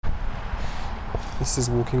This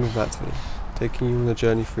is Walking with Matvey, taking you on a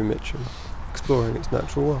journey through Mitcham, exploring its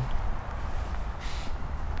natural world.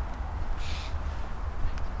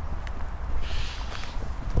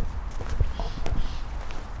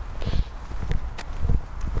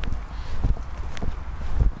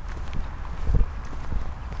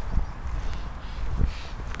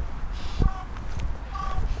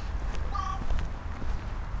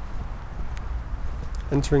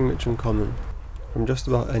 Entering Mitcham Common, from just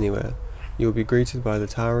about anywhere, you will be greeted by the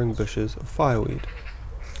towering bushes of fireweed.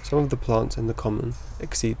 Some of the plants in the common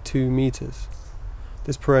exceed 2 meters.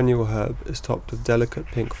 This perennial herb is topped with delicate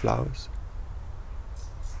pink flowers.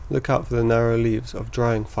 Look out for the narrow leaves of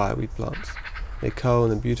drying fireweed plants. They curl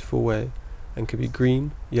in a beautiful way and can be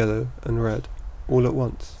green, yellow, and red all at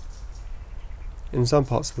once. In some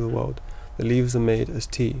parts of the world, the leaves are made as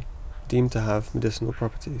tea, deemed to have medicinal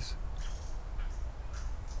properties.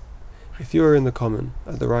 If you are in the common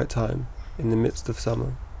at the right time, in the midst of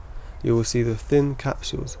summer, you will see the thin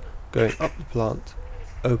capsules going up the plant,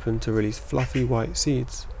 open to release fluffy white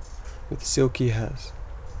seeds with silky hairs,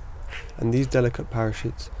 and these delicate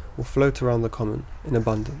parachutes will float around the common in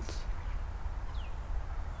abundance.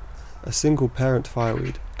 A single parent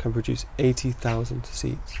fireweed can produce 80,000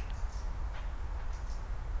 seeds.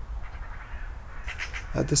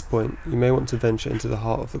 At this point, you may want to venture into the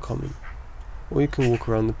heart of the common, or you can walk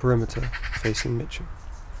around the perimeter facing Mitcham.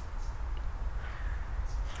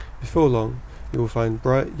 Before long, you will find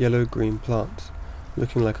bright yellow-green plants,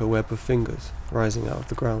 looking like a web of fingers rising out of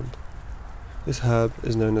the ground. This herb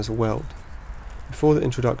is known as weld. Before the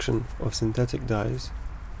introduction of synthetic dyes,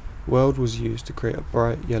 weld was used to create a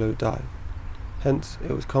bright yellow dye. Hence,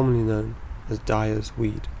 it was commonly known as dyer's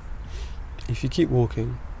weed. If you keep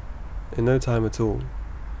walking, in no time at all,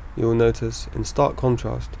 you will notice, in stark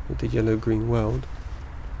contrast with the yellow-green weld,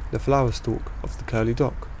 the flower stalk of the curly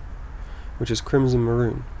dock, which is crimson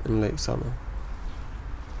maroon in late summer.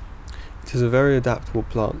 It is a very adaptable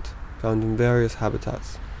plant found in various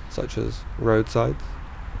habitats such as roadsides,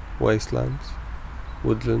 wastelands,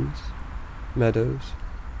 woodlands, meadows,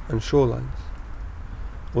 and shorelines.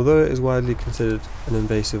 Although it is widely considered an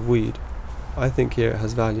invasive weed, I think here it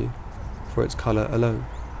has value for its colour alone.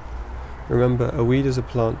 Remember, a weed is a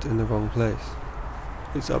plant in the wrong place.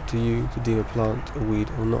 It's up to you to deem a plant a weed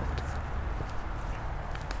or not.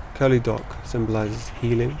 Curly dock symbolises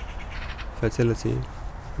healing, fertility,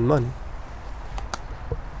 and money.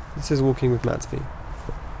 This is Walking with Matvey.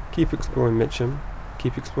 Keep exploring Mitcham,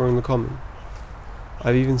 keep exploring the common.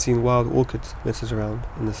 I've even seen wild orchids littered around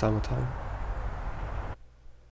in the summertime.